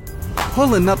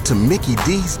Pulling up to Mickey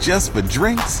D's just for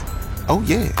drinks? Oh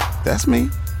yeah, that's me.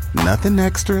 Nothing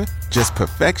extra, just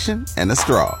perfection and a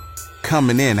straw.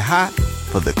 Coming in hot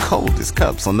for the coldest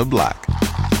cups on the block.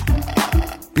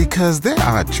 Because there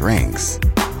are drinks.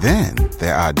 Then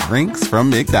there are drinks from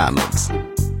McDonald's.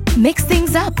 Mix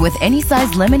things up with any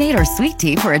size lemonade or sweet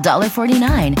tea for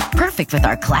 $1.49. Perfect with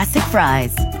our classic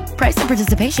fries. Price and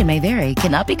participation may vary.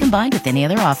 Cannot be combined with any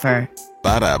other offer.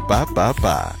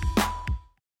 Ba-da-ba-ba-ba.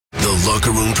 The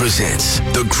Locker Room presents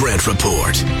The Grant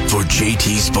Report for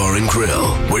JT's Bar and Grill,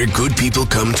 where good people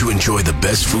come to enjoy the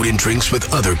best food and drinks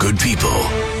with other good people.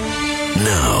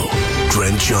 Now,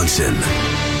 Grant Johnson.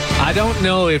 I don't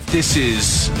know if this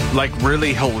is like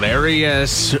really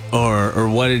hilarious or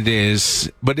what it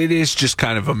is, but it is just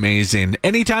kind of amazing.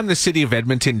 Anytime the City of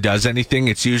Edmonton does anything,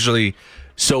 it's usually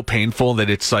so painful that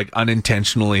it's like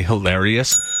unintentionally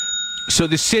hilarious. So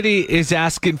the city is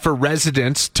asking for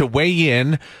residents to weigh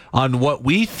in on what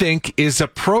we think is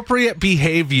appropriate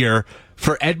behavior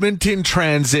for Edmonton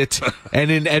Transit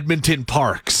and in Edmonton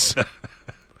parks.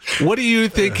 What do you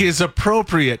think is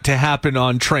appropriate to happen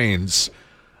on trains?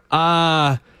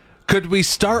 Could we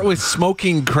start with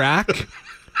smoking crack?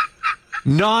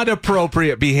 Not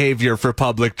appropriate behavior for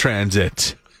public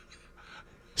transit.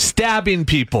 Stabbing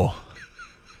people.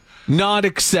 Not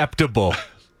acceptable.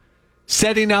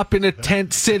 Setting up in a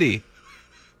tent city.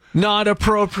 Not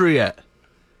appropriate.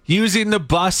 Using the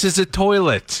bus as a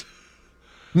toilet.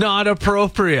 Not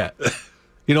appropriate.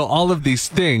 You know, all of these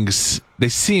things, they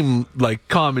seem like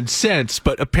common sense,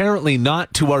 but apparently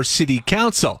not to our city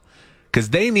council.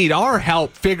 Because they need our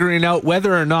help figuring out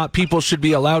whether or not people should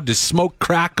be allowed to smoke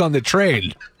crack on the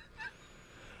train.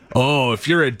 Oh, if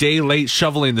you're a day late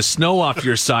shoveling the snow off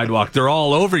your sidewalk, they're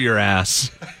all over your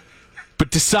ass. But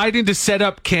deciding to set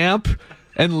up camp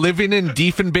and living in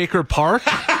Diefenbaker Park?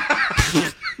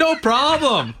 No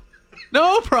problem.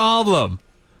 No problem.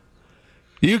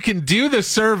 You can do the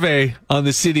survey on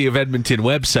the City of Edmonton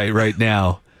website right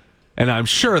now, and I'm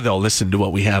sure they'll listen to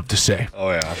what we have to say. Oh,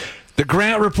 yeah. The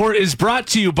Grant Report is brought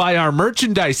to you by our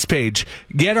merchandise page.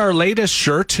 Get our latest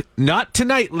shirt. Not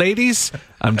tonight, ladies.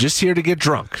 I'm just here to get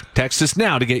drunk. Text us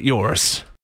now to get yours.